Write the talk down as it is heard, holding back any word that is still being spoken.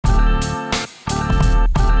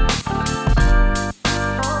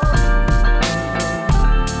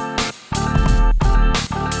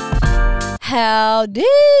Howdy,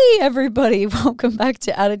 everybody. Welcome back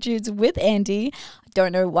to Attitudes with Andy. I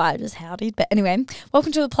don't know why I just howdied, but anyway,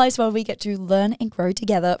 welcome to a place where we get to learn and grow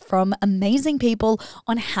together from amazing people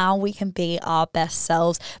on how we can be our best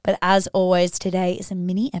selves. But as always, today is a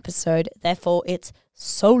mini episode, therefore it's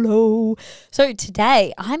solo. So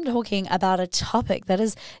today I'm talking about a topic that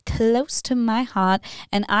is close to my heart,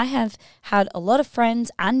 and I have had a lot of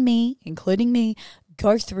friends and me, including me,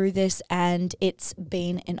 go through this, and it's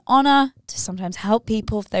been an honor to sometimes help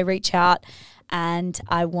people if they reach out, and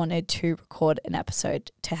I wanted to record an episode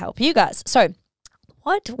to help you guys. So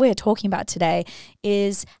what we're talking about today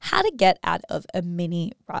is how to get out of a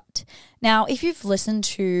mini rut. Now, if you've listened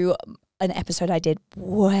to an episode I did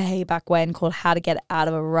way back when called How to Get Out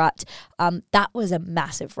of a Rut, that was a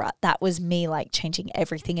massive rut. That was me like changing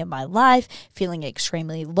everything in my life, feeling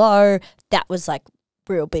extremely low. That was like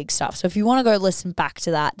real big stuff. So if you want to go listen back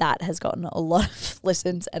to that, that has gotten a lot of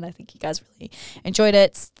listens, and I think you guys really enjoyed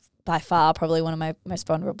it. It's by far probably one of my most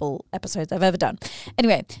vulnerable episodes I've ever done.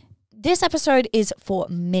 Anyway, this episode is for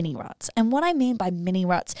mini ruts. And what I mean by mini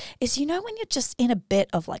ruts is, you know, when you're just in a bit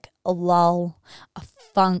of like a lull, a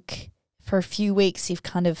funk for a few weeks, you've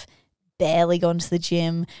kind of barely gone to the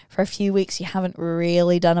gym. For a few weeks, you haven't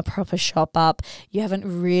really done a proper shop up. You haven't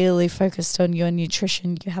really focused on your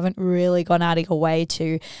nutrition. You haven't really gone out of your way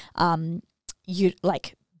to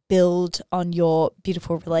build on your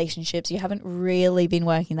beautiful relationships. You haven't really been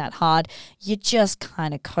working that hard. You're just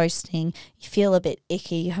kind of coasting. You feel a bit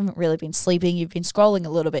icky. You haven't really been sleeping. You've been scrolling a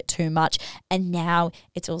little bit too much. And now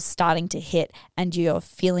it's all starting to hit, and you're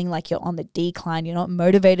feeling like you're on the decline. You're not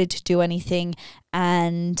motivated to do anything,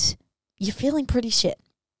 and you're feeling pretty shit.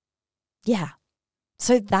 Yeah.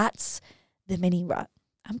 So that's the mini rut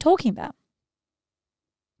I'm talking about.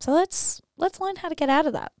 So let's learn how to get out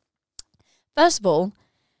of that. First of all,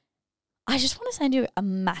 I just want to send you a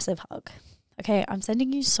massive hug. Okay, I'm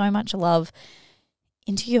sending you so much love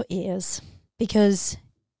into your ears, because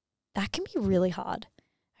that can be really hard.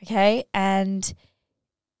 Okay, and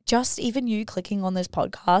just even you clicking on this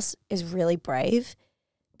podcast is really brave,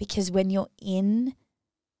 because when you're in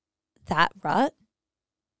that rut,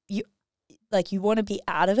 you want to be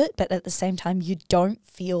out of it, but at the same time you don't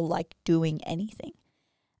feel like doing anything.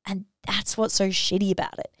 And that's what's so shitty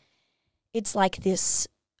about it. It's like this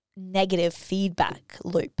negative feedback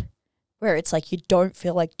loop where it's like you don't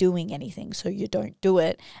feel like doing anything, so you don't do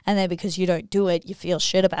it. And then because you don't do it, you feel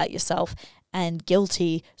shit about yourself and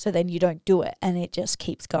guilty, so then you don't do it, and it just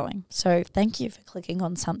keeps going. So thank you for clicking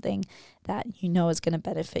on something that you know is going to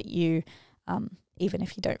benefit you, even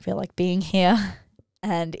if you don't feel like being here,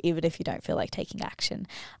 and even if you don't feel like taking action.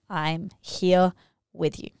 I'm here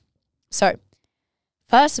with you. So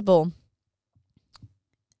first of all,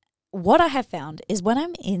 what I have found is when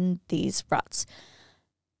I'm in these ruts,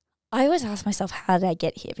 I always ask myself, how did I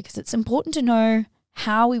get here? Because it's important to know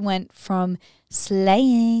how we went from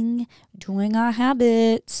slaying, doing our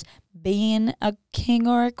habits, being a king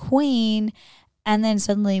or a queen, and then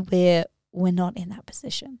suddenly we're not in that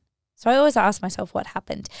position. So I always ask myself what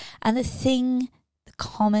happened. And the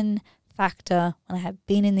common factor when I have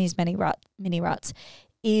been in these mini ruts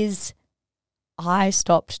is I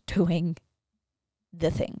stopped doing the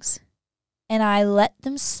things, and I let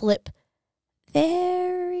them slip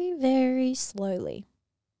very, very slowly.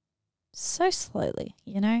 So slowly,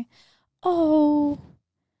 you know. Oh,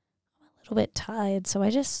 I'm a little bit tired, so I'll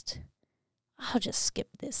just skip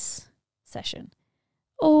this session.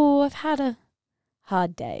 Oh, I've had a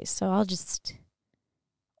hard day, so I'll just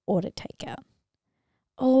order takeout.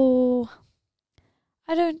 Oh,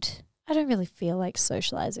 I don't really feel like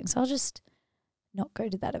socializing, so I'll just not go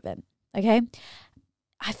to that event. Okay?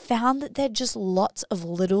 I found that there are just lots of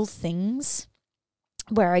little things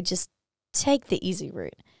where I just take the easy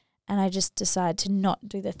route and I just decide to not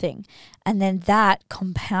do the thing. And then that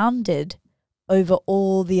compounded over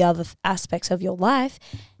all the other aspects of your life,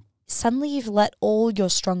 suddenly you've let all your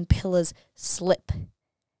strong pillars slip.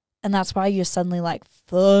 And that's why you're suddenly like,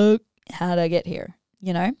 fuck, how'd I get here?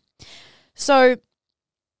 You know? So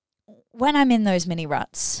when I'm in those mini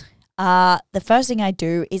ruts, the first thing I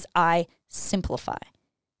do is I simplify.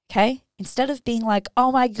 Okay? Instead of being like,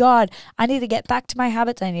 oh my God, I need to get back to my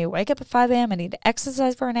habits. I need to wake up at 5 a.m. I need to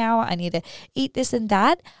exercise for an hour. I need to eat this and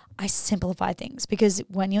that. I simplify things, because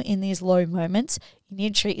when you're in these low moments, you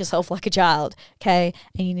need to treat yourself like a child. Okay?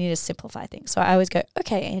 And you need to simplify things. So I always go,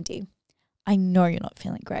 okay, Andy, I know you're not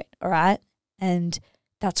feeling great. All right? And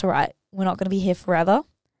that's all right. We're not going to be here forever.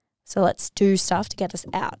 So let's do stuff to get us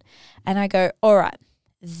out. And I go, all right,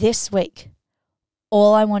 this week,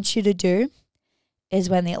 all I want you to do is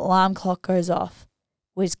when the alarm clock goes off,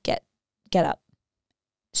 was get up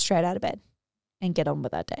straight out of bed. and get on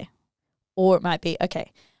with that day. Or it might be,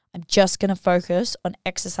 okay, I'm just going to focus on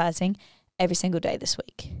exercising every single day this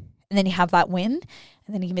week. And then you have that win.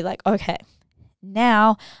 And then you can be like, okay,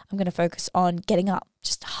 now I'm going to focus on getting up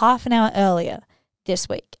just half an hour earlier this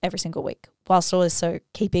week, every single week, whilst also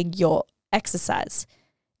keeping your exercise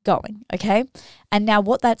going, okay? And now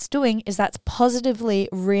what that's doing is that's positively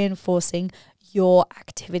reinforcing your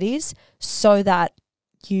activities so that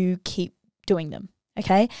you keep doing them,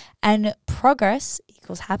 okay? And progress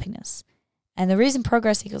equals happiness. And the reason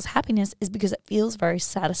progress equals happiness is because it feels very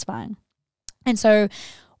satisfying. And so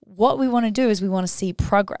what we want to do is we want to see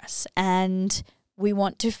progress, and we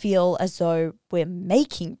want to feel as though we're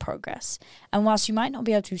making progress. And whilst you might not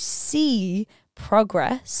be able to see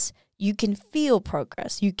progress, you can feel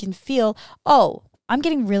progress. You can feel, oh, I'm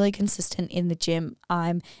getting really consistent in the gym.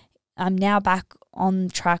 I'm now back on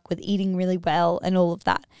track with eating really well and all of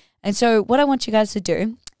that. And so what I want you guys to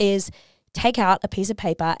do is take out a piece of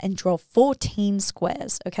paper and draw 14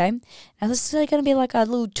 squares, okay? Now this is going to be like a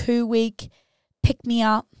little 2-week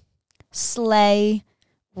pick-me-up, slay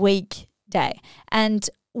week day. And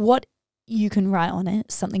what you can write on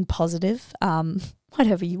it, something positive,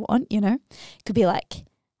 whatever you want, It could be like,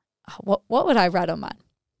 what would I write on mine?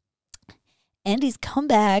 Andy's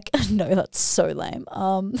comeback. No, that's so lame.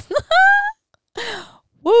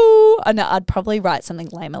 Woo! No, I'd probably write something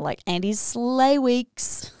lamer like Andy's slay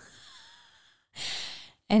weeks.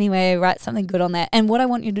 Anyway, write something good on there. And what I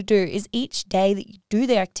want you to do is each day that you do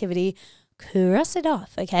the activity, cross it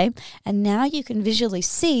off, okay? And now you can visually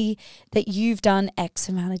see that you've done X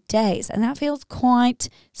amount of days. And that feels quite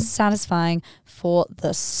satisfying for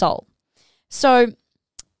the soul. So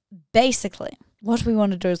basically, what we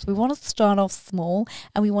want to do is we want to start off small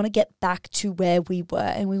and we want to get back to where we were.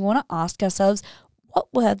 And we want to ask ourselves, what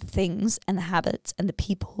were the things and the habits and the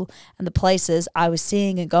people and the places I was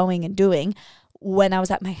seeing and going and doing when I was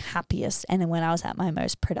at my happiest and when I was at my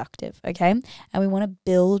most productive, okay? And we want to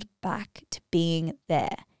build back to being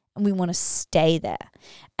there, and we want to stay there.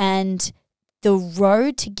 And the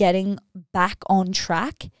road to getting back on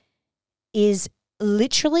track is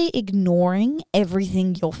literally ignoring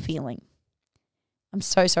everything you're feeling. I'm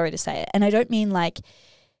so sorry to say it. And I don't mean like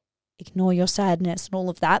ignore your sadness and all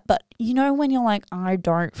of that, but when you're like, I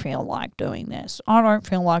don't feel like doing this, I don't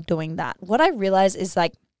feel like doing that. What I realize is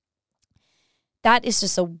like, that is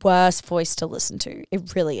just a worse voice to listen to.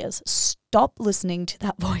 It really is. Stop listening to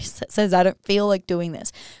that voice that says, I don't feel like doing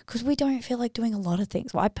this. Because we don't feel like doing a lot of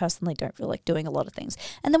things. Well, I personally don't feel like doing a lot of things.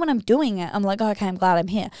 And then when I'm doing it, I'm like, oh, okay, I'm glad I'm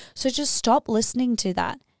here. So just stop listening to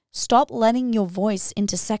that. Stop letting your voice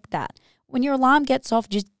intersect that. When your alarm goes off,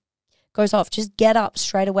 just get up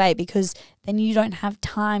straight away, because then you don't have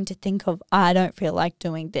time to think of, I don't feel like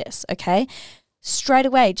doing this, okay? Straight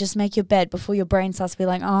away, just make your bed before your brain starts to be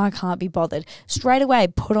like, oh, I can't be bothered. Straight away,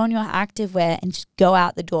 put on your activewear and just go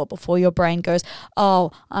out the door before your brain goes, oh,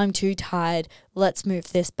 I'm too tired. Let's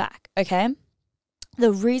move this back, okay?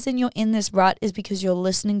 The reason you're in this rut is because you're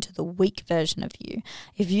listening to the weak version of you.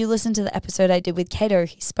 If you listen to the episode I did with Cato,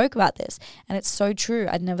 he spoke about this, and it's so true.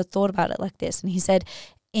 I'd never thought about it like this. And he said,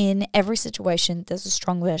 in every situation, there's a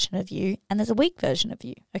strong version of you and there's a weak version of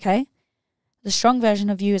you, okay? The strong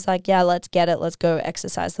version of you is like, yeah, let's get it. Let's go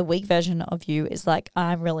exercise. The weak version of you is like,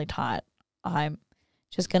 I'm really tired. I'm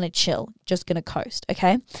just going to chill, just going to coast,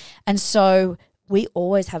 okay? And so we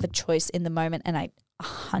always have a choice in the moment, and I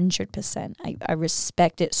 100%, I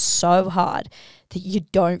respect it so hard that you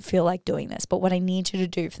don't feel like doing this. But what I need you to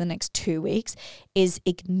do for the next 2 weeks is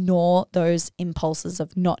ignore those impulses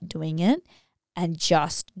of not doing it and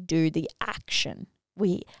just do the action.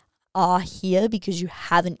 We are here because you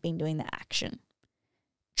haven't been doing the action.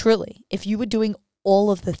 Truly, if you were doing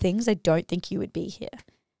all of the things, I don't think you would be here.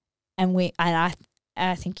 And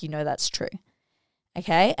I think that's true.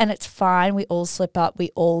 Okay? And it's fine. We all slip up.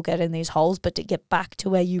 We all get in these holes. But to get back to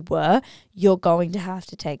where you were, you're going to have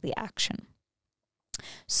to take the action.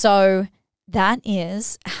 So that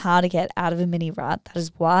is how to get out of a mini rut. That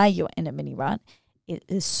is why you're in a mini rut. It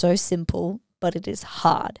is so simple, but it is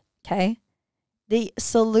hard. Okay? The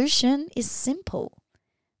solution is simple,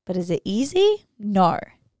 but is it easy? No.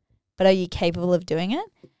 But are you capable of doing it?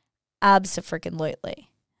 Abso-freaking-lutely.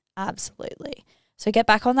 Absolutely. So get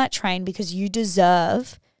back on that train, because you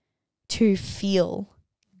deserve to feel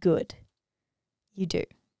good. You do.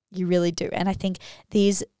 You really do. And I think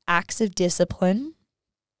these acts of discipline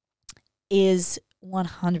is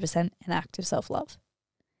 100% an act of self-love.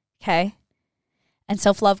 Okay? And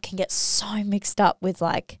self-love can get so mixed up with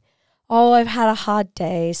like, oh, I've had a hard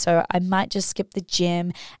day, so I might just skip the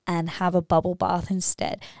gym and have a bubble bath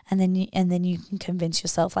instead. And then you can convince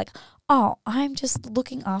yourself like, oh, I'm just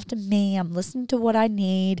looking after me. I'm listening to what I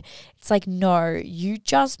need. It's like, no, you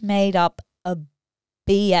just made up a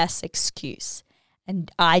BS excuse.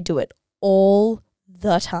 And I do it all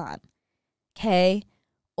the time. Okay?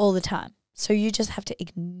 All the time. So you just have to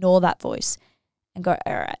ignore that voice and go,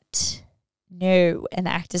 all right, no, an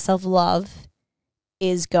act of self-love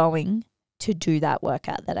is going to do that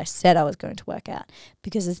workout that I said I was going to work out,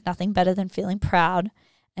 because there's nothing better than feeling proud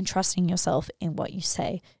and trusting yourself in what you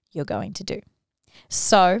say you're going to do.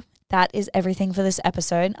 So that is everything for this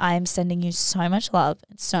episode. I am sending you so much love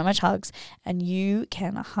and so much hugs, and you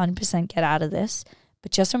can 100% get out of this.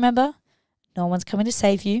 But just remember, no one's coming to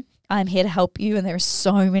save you. I'm here to help you, and there are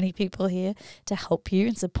so many people here to help you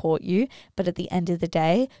and support you. But at the end of the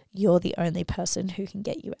day, you're the only person who can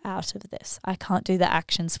get you out of this. I can't do the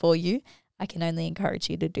actions for you. I can only encourage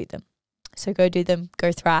you to do them. So go do them,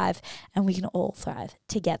 go thrive, and we can all thrive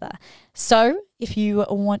together. So if you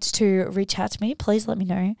want to reach out to me, please let me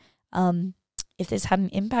know if this had an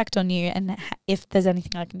impact on you and if there's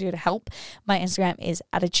anything I can do to help. My Instagram is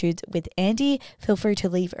attitudeswithandy. Feel free to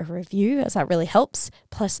leave a review, as that really helps.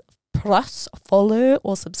 Plus follow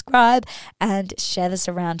or subscribe and share this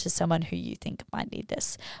around to someone who you think might need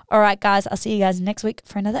this. All right, guys, I'll see you guys next week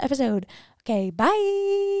for another episode. Okay,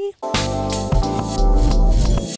 bye.